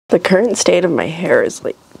The current state of my hair is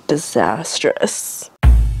like disastrous.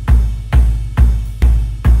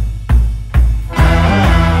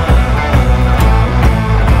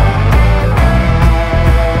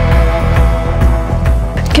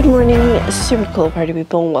 Good morning, super cool party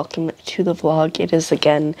people, and welcome to the vlog. It is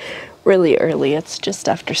again really early. It's just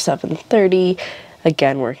after 7:30.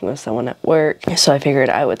 Again, working with someone at work, so I figured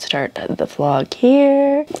I would start the vlog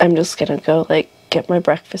here. I'm just gonna go like get my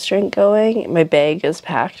breakfast drink going. My bag is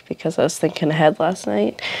packed because I was thinking ahead last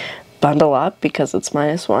night. Bundle up because it's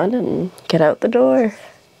 -1 and get out the door.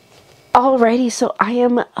 Alrighty, so I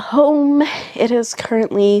am home. It is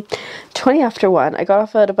currently 20 after 1. I got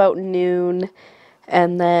off at about noon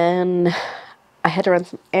and then I had to run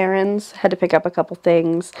some errands, had to pick up a couple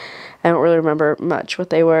things. I don't really remember much what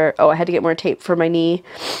they were. Oh, I had to get more tape for my knee.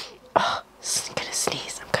 Oh, I'm gonna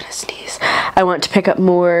sneeze, I'm gonna sneeze. I want to pick up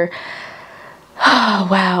more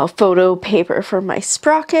photo paper for my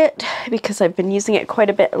sprocket because I've been using it quite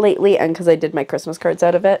a bit lately and because I did my Christmas cards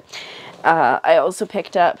out of it. I also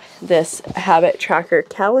picked up this habit tracker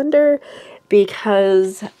calendar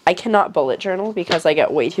because I cannot bullet journal because I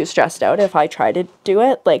get way too stressed out if I try to do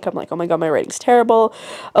it. Like, I'm like, oh my god, my writing's terrible.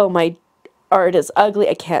 Oh, my art is ugly.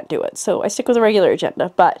 I can't do it. So I stick with a regular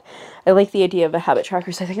agenda, but I like the idea of a habit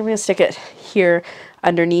tracker, so I think I'm going to stick it here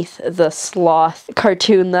underneath the sloth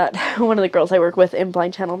cartoon that one of the girls I work with in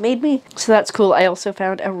Blind Channel made me. So that's cool. I also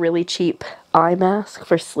found a really cheap eye mask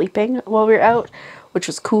for sleeping while we were out, which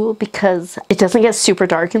was cool because it doesn't get super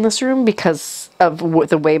dark in this room because of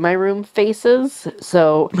the way my room faces.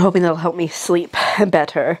 So I'm hoping that'll help me sleep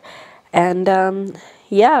better. And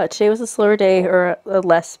yeah, today was a slower day, or a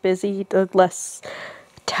less busy, less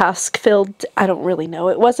task-filled. I don't really know.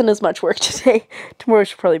 It wasn't as much work today. Tomorrow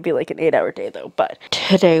should probably be like an 8-hour day though, but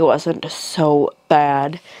today wasn't so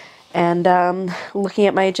bad. And looking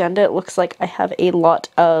at my agenda, it looks like I have a lot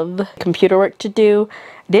of computer work to do.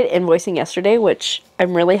 I did invoicing yesterday, which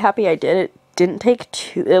I'm really happy I did. It didn't take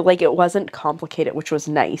too, like, it wasn't complicated, which was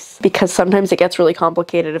nice. Because sometimes it gets really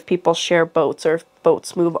complicated if people share boats, or if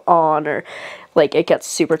boats move on, or like it gets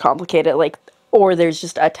super complicated, like, or there's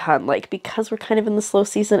just a ton. Like, because we're kind of in the slow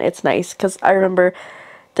season, it's nice. Because I remember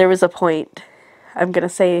there was a point, I'm gonna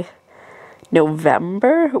say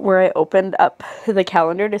November, where I opened up the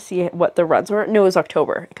calendar to see what the runs were. No, it was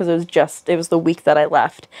October, because it was the week that I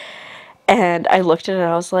left. And I looked at it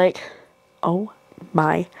and I was like, oh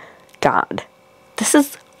my god, this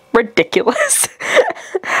is ridiculous.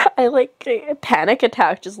 I like a panic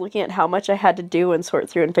attack just looking at how much I had to do and sort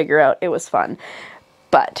through and figure out. It was fun.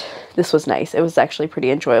 But this was nice. It was actually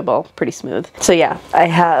pretty enjoyable, pretty smooth. So yeah,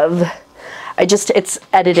 it's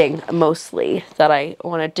editing mostly that I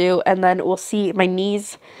want to do, and then we'll see. My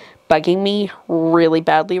knee's bugging me really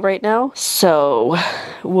badly right now, so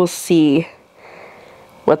we'll see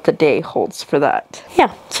what the day holds for that.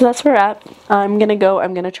 Yeah, so that's where we're at. I'm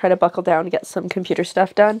gonna try to buckle down and get some computer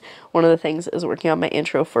stuff done. One of the things is working on my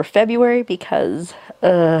intro for February because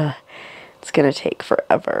it's gonna take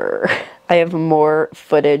forever. I have more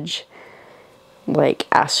footage like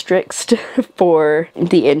asterisked for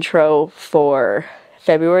the intro for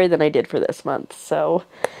February than I did for this month, so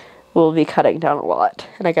we'll be cutting down a lot,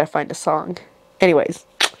 and I gotta find a song. Anyways,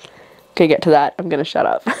 gonna get to that. I'm gonna shut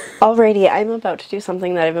up. Alrighty, I'm about to do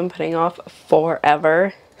something that I've been putting off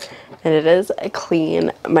forever, and it is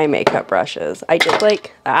clean my makeup brushes. I did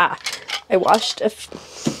like, I washed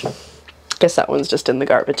guess that one's just in the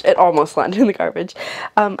garbage. It almost landed in the garbage.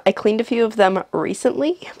 I cleaned a few of them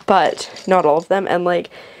recently, but not all of them, and like,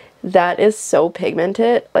 that is so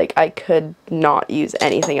pigmented, like I could not use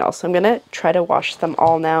anything else. So I'm gonna try to wash them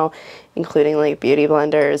all now, including like beauty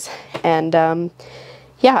blenders, and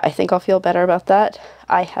yeah, I think I'll feel better about that.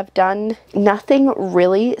 I have done nothing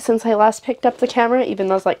really since I last picked up the camera, even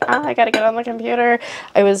though I was like, I gotta get on the computer.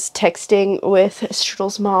 I was texting with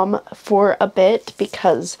Strudel's mom for a bit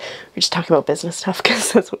because we're just talking about business stuff,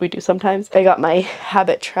 because that's what we do sometimes. I got my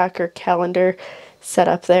habit tracker calendar set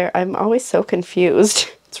up there. I'm always so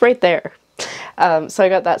confused. It's right there. So I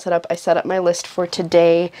got that set up. I set up my list for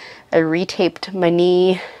today. I retaped my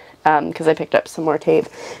knee because I picked up some more tape.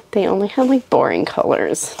 They only had like boring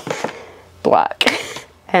colors. Black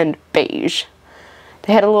and beige.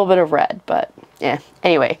 They had a little bit of red, but yeah.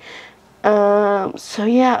 Anyway, so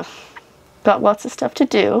yeah, got lots of stuff to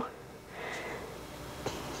do.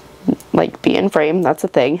 Like be in frame, that's a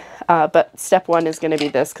thing. But step one is going to be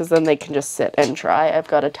this, because then they can just sit and dry. I've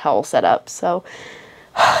got a towel set up, so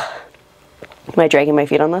am I dragging my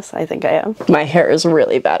feet on this? I think I am. My hair is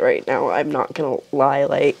really bad right now. I'm not gonna lie.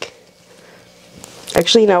 Like,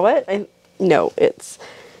 actually, you know what? No, it's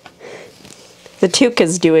the toque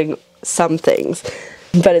is doing some things.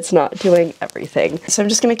 but it's not doing everything. So I'm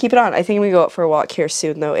just gonna keep it on. I think I'm gonna go out for a walk here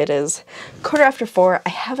soon though. It is 4:15. I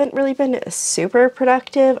haven't really been super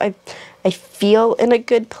productive. I feel in a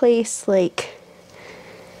good place, like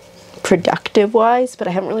productive wise, but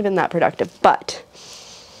I haven't really been that productive. But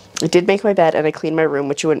I did make my bed and I cleaned my room,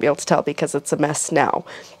 which you wouldn't be able to tell because it's a mess now.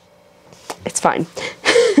 It's fine.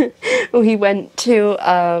 We went to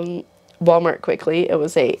Walmart quickly. It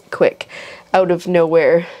was a quick out of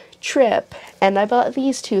nowhere trip and I bought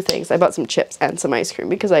these two things. I bought some chips and some ice cream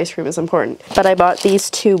because ice cream is important. But I bought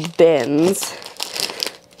these two bins.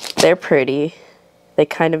 They're pretty. They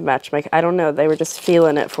kind of match my, I don't know, they were just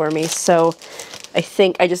feeling it for me. So I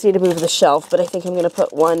think I just need to move the shelf, but I think I'm going to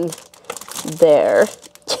put one there.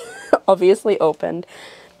 Obviously opened.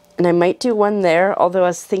 And I might do one there, although I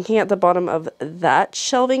was thinking at the bottom of that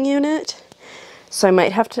shelving unit. So I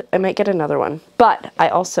might get another one. But I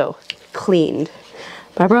also cleaned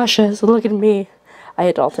my brushes. Look at me. I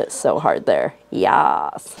adult it so hard there.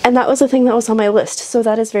 Yes. And that was the thing that was on my list. So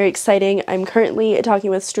that is very exciting. I'm currently talking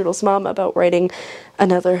with Strudel's mom about writing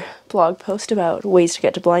another blog post about ways to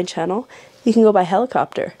get to Blind Channel. You can go by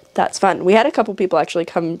helicopter. That's fun. We had a couple people actually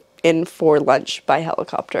come in for lunch by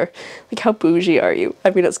helicopter. Like, how bougie are you?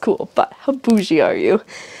 I mean, it's cool, but how bougie are you?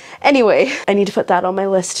 Anyway, I need to put that on my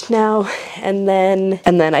list now, and then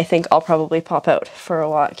I think I'll probably pop out for a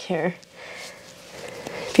walk here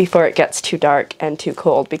before it gets too dark and too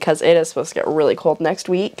cold, because it is supposed to get really cold next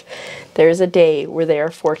week. There's a day where they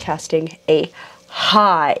are forecasting a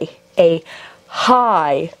high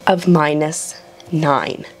of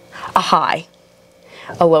 -9. A high.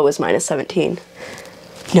 A low is -17.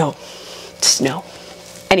 No, snow.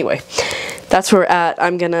 Anyway, that's where we're at.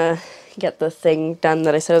 I'm gonna get the thing done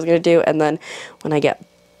that I said I was gonna do, and then when I get,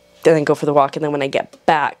 then go for the walk, and then when I get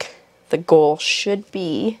back, the goal should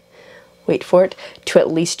be, wait for it, to at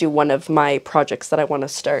least do one of my projects that I want to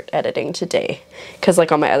start editing today. Because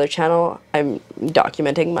like on my other channel, I'm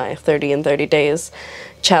documenting my 30 in 30 days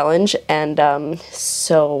challenge, and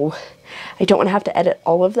so I don't want to have to edit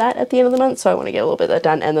all of that at the end of the month, so I want to get a little bit of that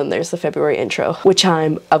done. And then there's the February intro, which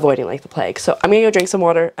I'm avoiding like the plague. So I'm gonna go drink some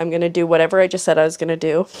water. I'm gonna do whatever I just said I was gonna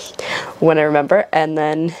do when I remember, and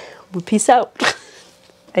then we'll peace out.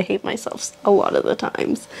 I hate myself a lot of the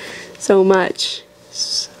times. So much.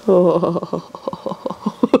 So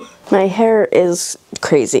my hair is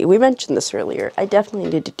crazy. We mentioned this earlier. I definitely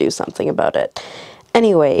need to do something about it.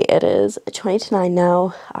 Anyway, it is 20 to 9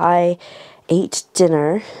 now. I ate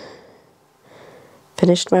dinner.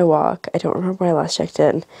 Finished my walk. I don't remember when I last checked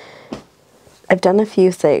in. I've done a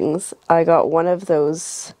few things. I got one of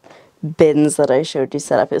those bins that I showed you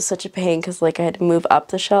set up. It was such a pain because like I had to move up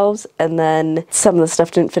the shelves, and then some of the stuff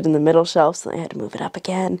didn't fit in the middle shelves, so I had to move it up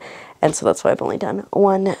again. And so that's why I've only done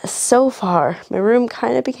one so far. My room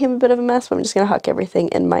kind of became a bit of a mess, but I'm just going to huck everything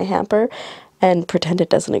in my hamper and pretend it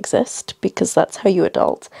doesn't exist, because that's how you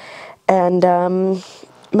adult. And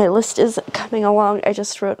my list is coming along. I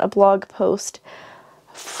just wrote a blog post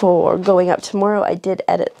for going up tomorrow. I did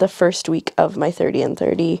edit the first week of my 30 in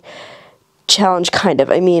 30 challenge, kind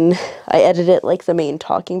of. I mean, I edited like the main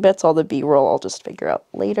talking bits. All the B-roll I'll just figure out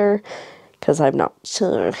later, because I'm not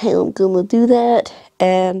sure how I'm gonna do that.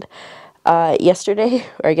 And yesterday,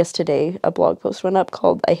 or I guess today, a blog post went up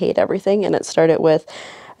called I Hate Everything, and it started with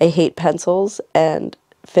I hate pencils and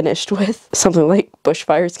finished with something like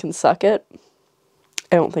bushfires can suck it.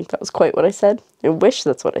 I don't think that was quite what I said. I wish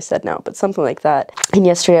that's what I said now, but something like that. And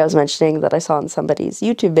yesterday I was mentioning that I saw in somebody's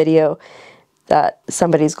YouTube video that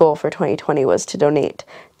somebody's goal for 2020 was to donate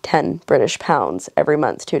 10 British pounds every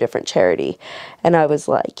month to a different charity. And I was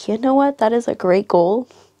like, you know what? That is a great goal.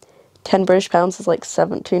 10 British pounds is like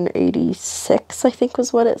 1786, I think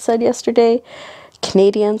was what it said yesterday,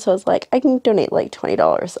 Canadian. So I was like, I can donate like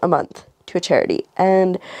 $20 a month to a charity.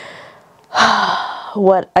 And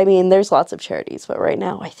I mean, there's lots of charities, but right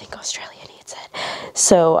now I think Australia needs it.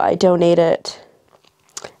 So I donated,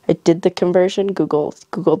 I did the conversion. Google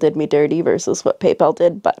did me dirty versus what PayPal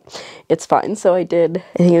did, but it's fine. So I did,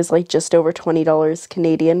 I think it was like just over $20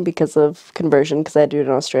 Canadian because of conversion, because I had to do it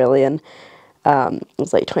in Australian. It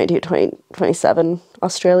was like 27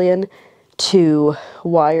 Australian to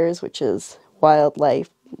WIRES, which is Wildlife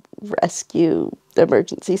Rescue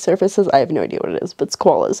Emergency Services. I have no idea what it is, but it's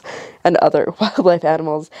koalas and other wildlife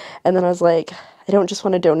animals. And then I was like, I don't just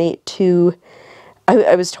want to donate to,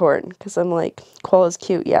 I was torn, because I'm like, koala's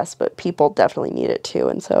cute, yes, but people definitely need it too.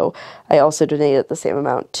 And so I also donated the same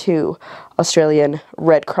amount to Australian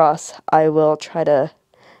Red Cross. I will try to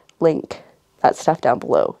link that stuff down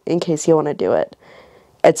below in case you want to do it.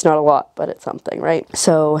 It's not a lot, but it's something, right?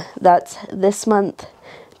 So that's this month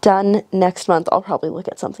done next month, I'll probably look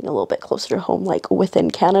at something a little bit closer to home, like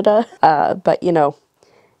within Canada. But you know,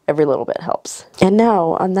 every little bit helps. And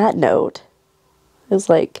now, on that note, I was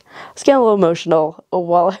getting a little emotional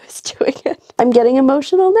while I was doing it. I'm getting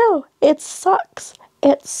emotional now. It sucks.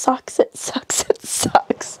 It sucks. It sucks. It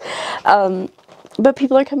sucks. But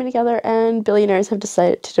people are coming together and billionaires have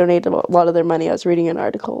decided to donate a lot of their money. I was reading an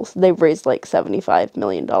article. They've raised like $75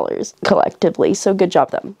 million collectively. So good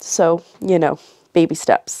job them. So, you know, baby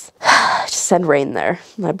steps. Just send rain there.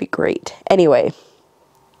 That'd be great. Anyway,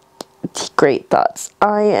 great thoughts.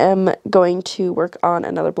 I am going to work on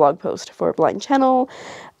another blog post for Blind Channel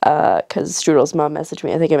because Strudel's mom messaged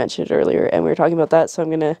me. I think I mentioned it earlier and we were talking about that. So I'm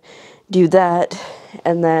going to do that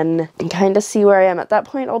and then kind of see where I am. At that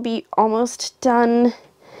point, I'll be almost done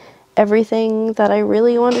everything that I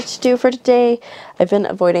really wanted to do for today. I've been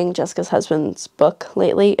avoiding Jessica's husband's book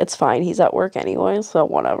lately. It's fine. He's at work anyway, so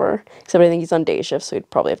whatever. Except I think he's on day shift, so he'd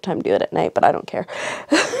probably have time to do it at night, but I don't care.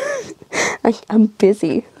 I'm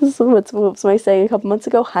busy. This is what was I saying a couple months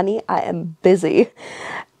ago? Honey, I am busy.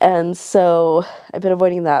 And so I've been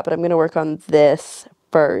avoiding that, but I'm going to work on this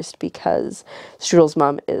first because Strudel's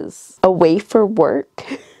mom is away for work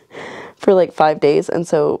for like 5 days, and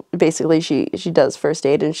so basically she does first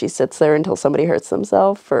aid and she sits there until somebody hurts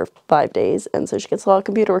themselves for 5 days, and so she gets a lot of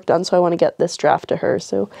computer work done. So I want to get this draft to her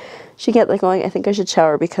so she get like going. I think I should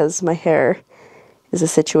shower because my hair is a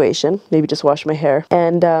situation. Maybe just wash my hair,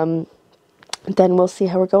 and then we'll see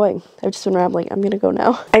how we're going. I've just been rambling. I'm gonna go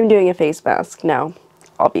now. I'm doing a face mask now,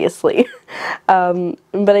 obviously.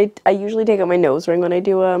 But I usually take out my nose ring when I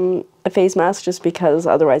do a face mask just because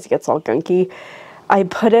otherwise it gets all gunky. I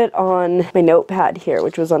put it on my notepad here,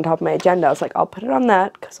 which was on top of my agenda. I was like, I'll put it on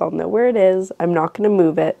that because I'll know where it is. I'm not going to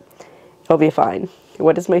move it. It'll be fine.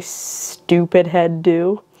 What does my stupid head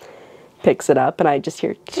do? Picks it up and I just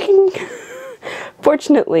hear ching.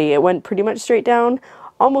 Fortunately, it went pretty much straight down,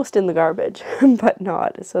 almost in the garbage, but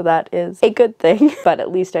not. So that is a good thing. But at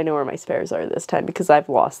least I know where my spares are this time because I've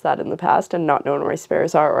lost that in the past and not known where my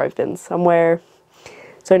spares are, or I've been somewhere.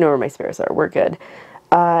 So I know where my spares are. We're good.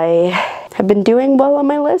 I have been doing well on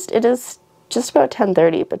my list. It is just about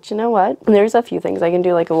 10:30, but you know what? There's a few things I can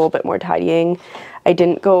do, like a little bit more tidying. I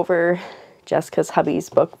didn't go over Jessica's hubby's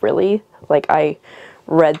book really. Like, I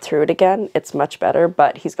read through it again. It's much better,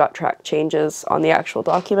 but he's got track changes on the actual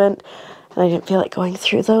document, and I didn't feel like going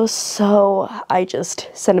through those, so I just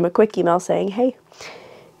sent him a quick email saying, hey,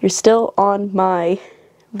 you're still on my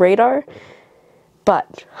radar,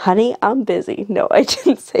 but honey, I'm busy. No, I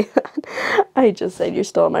didn't say that. I just said you're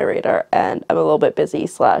still on my radar and I'm a little bit busy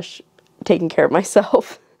 / taking care of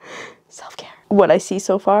myself. Self-care. What I see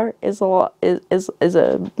so far is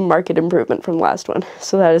a market improvement from the last one,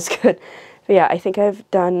 so that is good. But yeah, I think I've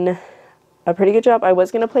done a pretty good job. I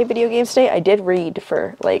was going to play video games today. I did read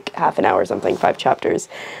for like half an hour or something, 5 chapters.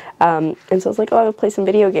 And so I was like, oh, I'll play some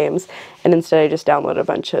video games. And instead I just downloaded a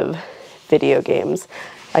bunch of video games.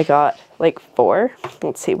 I got like 4.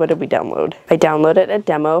 Let's see, what did we download? I downloaded a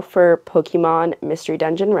demo for Pokemon Mystery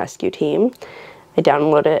Dungeon Rescue Team. I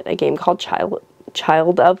downloaded a game called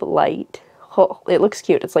Child of Light. Oh, it looks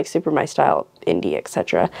cute. It's like super my style, indie,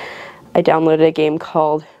 etc. I downloaded a game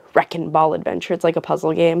called Wreckin' Ball Adventure. It's like a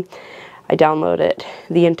puzzle game. I downloaded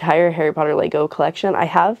the entire Harry Potter Lego collection. I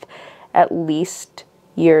have at least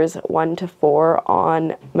years 1 to 4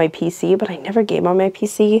 on my PC, but I never game on my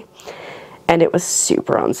PC. And it was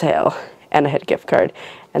super on sale, and I had a gift card.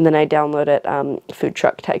 And then I downloaded Food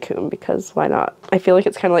Truck Tycoon because why not? I feel like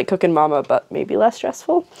it's kind of like Cooking Mama, but maybe less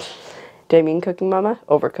stressful. Did I mean Cooking Mama?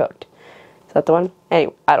 Overcooked. Is that the one?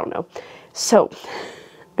 Anyway, I don't know. So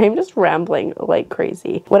I'm just rambling like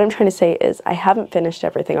crazy. What I'm trying to say is I haven't finished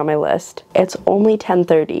everything on my list. It's only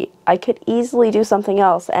 10:30. I could easily do something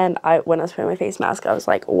else. And when I was putting my face mask, I was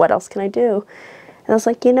like, what else can I do? And I was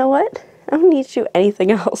like, you know what? I don't need to do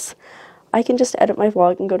anything else. I can just edit my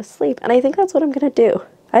vlog and go to sleep. And I think that's what I'm gonna do.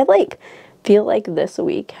 I feel like this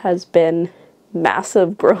week has been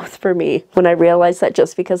massive growth for me. When I realized that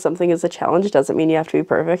just because something is a challenge doesn't mean you have to be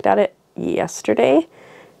perfect at it. Yesterday,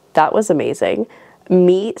 that was amazing.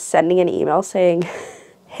 Me sending an email saying,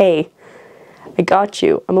 hey, I got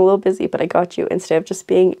you. I'm a little busy, but I got you, instead of just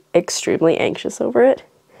being extremely anxious over it.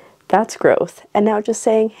 That's growth. And now just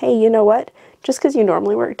saying, hey, you know what? Just because you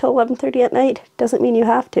normally work till 11:30 at night doesn't mean you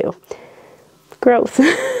have to. Growth.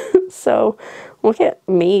 So look at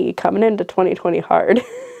me coming into 2020 hard.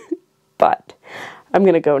 But I'm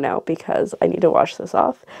gonna go now because I need to wash this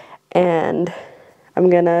off, and I'm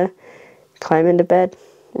gonna climb into bed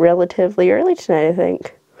relatively early tonight, I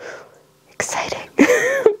think. Exciting.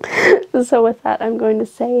 So with that, I'm going to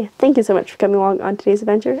say thank you so much for coming along on today's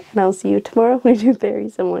adventure, and I'll see you tomorrow when we do very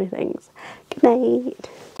similar things. Good night.